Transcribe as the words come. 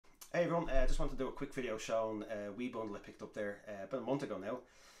Hey everyone, I just want to do a quick video showing a Wii bundle I picked up there about a month ago now.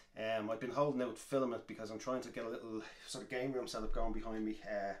 I've been holding out to film it because I'm trying to get a little sort of game room setup going behind me.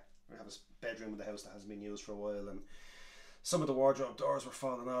 We have a bedroom in the house that hasn't been used for a while, and some of the wardrobe doors were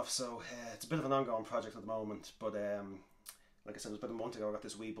falling off, so it's a bit of an ongoing project at the moment. But like I said, it was about a month ago I got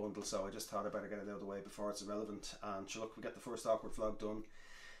this Wii bundle, so I just thought I better get it out of the way before it's irrelevant. And sure, look, we get the first awkward vlog done,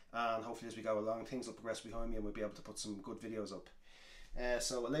 and hopefully as we go along things will progress behind me and we'll be able to put some good videos up.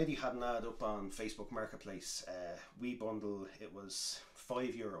 So a lady had an ad up on Facebook Marketplace, Wii bundle. It was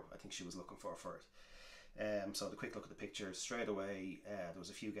 €5 I think she was looking for it. So the quick look at the pictures straight away, there was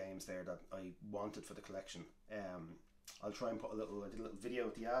a few games there that I wanted for the collection. I'll try and put I did a little video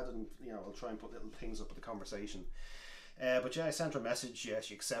with the ad, and I'll try and put little things up with the conversation. But yeah, I sent her a message. Yeah,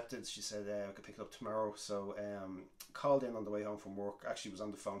 she accepted. She said I could pick it up tomorrow. So called in on the way home from work. Actually was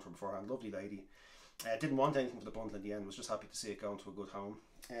on the phone from beforehand. Lovely lady. Didn't want anything for the bundle in the end. Was just happy to see it going to a good home.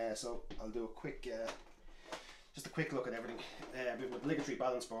 So I'll do a quick, just a quick look at everything. With obligatory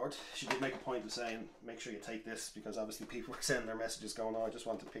balance board. She did make a point of saying, make sure you take this, because obviously people were sending their messages going, oh, I just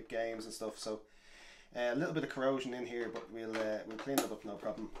want to pick games and stuff. So a little bit of corrosion in here, but we'll clean it up, no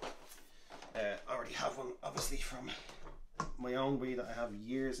problem. I already have one, obviously, from my own Wii that I have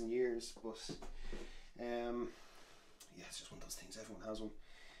years and years, but yeah, it's just one of those things. Everyone has one.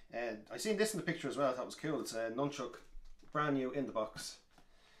 I seen this in the picture as well. I thought it was cool. It's a nunchuck, brand new in the box.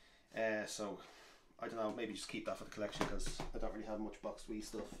 So I don't know, maybe just keep that for the collection because I don't really have much boxed Wii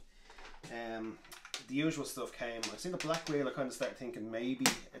stuff. The usual stuff came. I seen the black wheel. I kind of started thinking maybe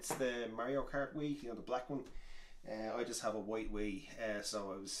it's the Mario Kart Wii, the black one. I just have a white Wii,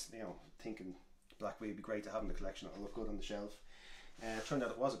 so I was thinking black Wii would be great to have in the collection. It'll look good on the shelf. Turned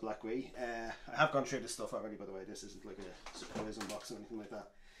out it was a black Wii. I have gone through this stuff already, by the way. This isn't like a surprise unboxing or anything like that.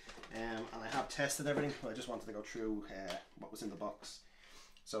 And I have tested everything, but I just wanted to go through what was in the box.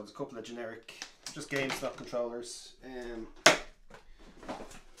 So there's a couple of generic, just GameStop controllers.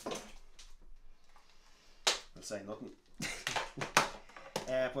 I'll say nothing.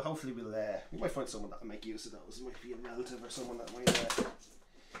 But hopefully we might find someone that will make use of those. It might be a relative or someone that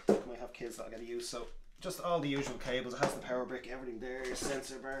might have kids that will get a use. So just all the usual cables. It has the power brick, everything there,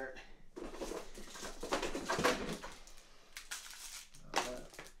 sensor bar.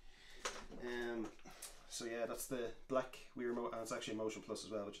 So yeah, that's the black Wii remote, and it's actually a Motion Plus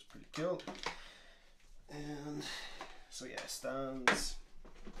as well, which is pretty cool. And so yeah, stands.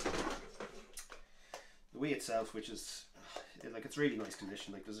 The Wii itself, which is it's really nice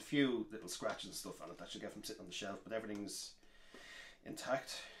condition. Like there's a few little scratches and stuff on it that should get from sitting on the shelf, but everything's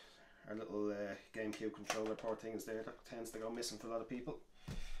intact. Our little GameCube controller port thing is there. That tends to go missing for a lot of people.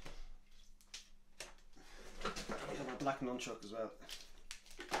 We have our black nunchuck as well.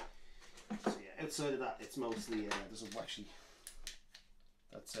 So yeah, outside of that, it's mostly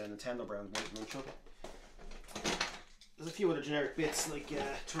that's a Nintendo brand nunchuck. There's a few other generic bits like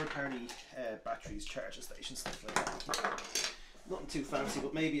third-party batteries, charging stations, stuff like that. Nothing too fancy,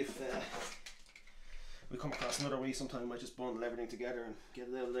 but maybe if we come across another Wii sometime, we might just bundle everything together and get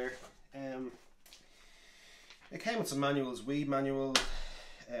it out of there. It came with some manuals, Wii manual,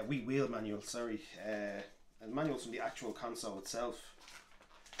 Wii wheel manual, sorry, and manuals from the actual console itself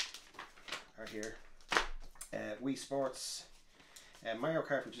are here. Wii Sports, Mario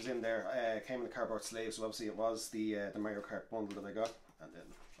Kart, which is in there, came in the cardboard sleeve, so obviously it was the Mario Kart bundle that I got, and then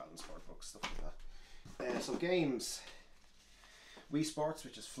balance board books, stuff like that. So games, Wii Sports,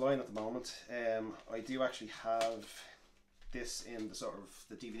 which is flying at the moment. I do actually have this in the sort of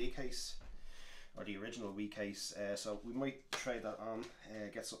the DVD case, or the original Wii case, so we might trade that on,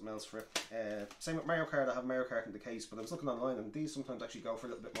 get something else for it. Same with Mario Kart. I have Mario Kart in the case, but I was looking online and these sometimes actually go for a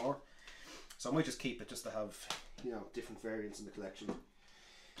little bit more. So I might just keep it just to have, different variants in the collection.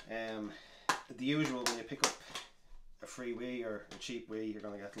 The usual, when you pick up a free Wii or a cheap Wii, you're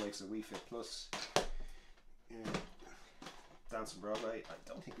going to get the likes of Wii Fit Plus. Dancing Broadway, I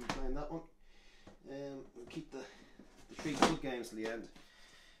don't think we're playing that one. We'll keep the three good games to the end.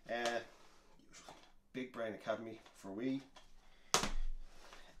 Big Brain Academy for Wii.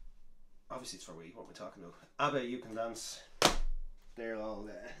 Obviously it's for Wii, what we're talking about. ABBA, You Can Dance. They're all,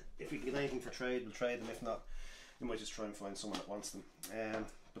 if we can get anything for trade, we'll trade them. If not, we might just try and find someone that wants them.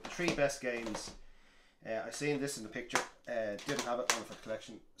 But the three best games, I seen this in the picture, didn't have it on for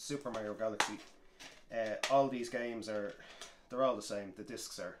collection. Super Mario Galaxy. All these games they're all the same. The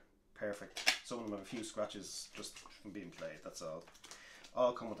discs are perfect. Some of them have a few scratches just from being played, that's all.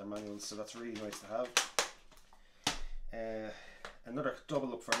 All come with their manuals, so that's really nice to have. Another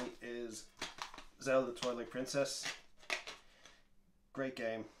double up for me is Zelda Twilight Princess. Great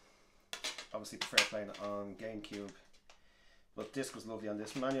game. Obviously prefer playing it on GameCube. But disc was lovely on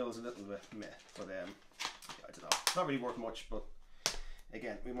this. Manual is a little bit meh, but yeah, I don't know. Not really worth much, but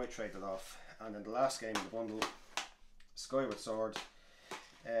again, we might trade it off. And then the last game in the bundle, Skyward Sword.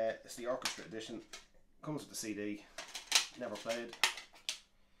 It's the Orchestra Edition. Comes with the CD. Never played.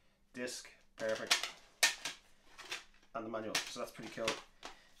 Disc, perfect. And the manual, so that's pretty cool.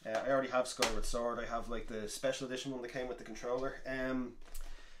 I already have Skyward Sword. I have like the special edition one that came with the controller.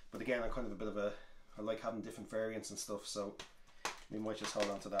 But again, I'm kind of a bit of a, I like having different variants and stuff, so we might just hold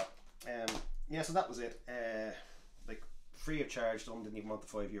on to that. Yeah, so that was it. Like free of charge. Didn't even want the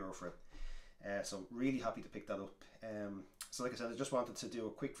 €5 for it. So really happy to pick that up. So like I said, I just wanted to do a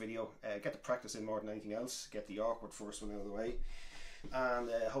quick video, get the practice in more than anything else, get the awkward first one out of the way, and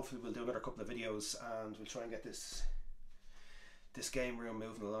hopefully we'll do another couple of videos and we'll try and get this game room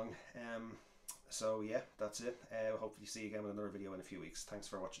moving along. So yeah, that's it. Hopefully see you again with another video in a few weeks. Thanks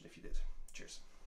for watching if you did. Cheers.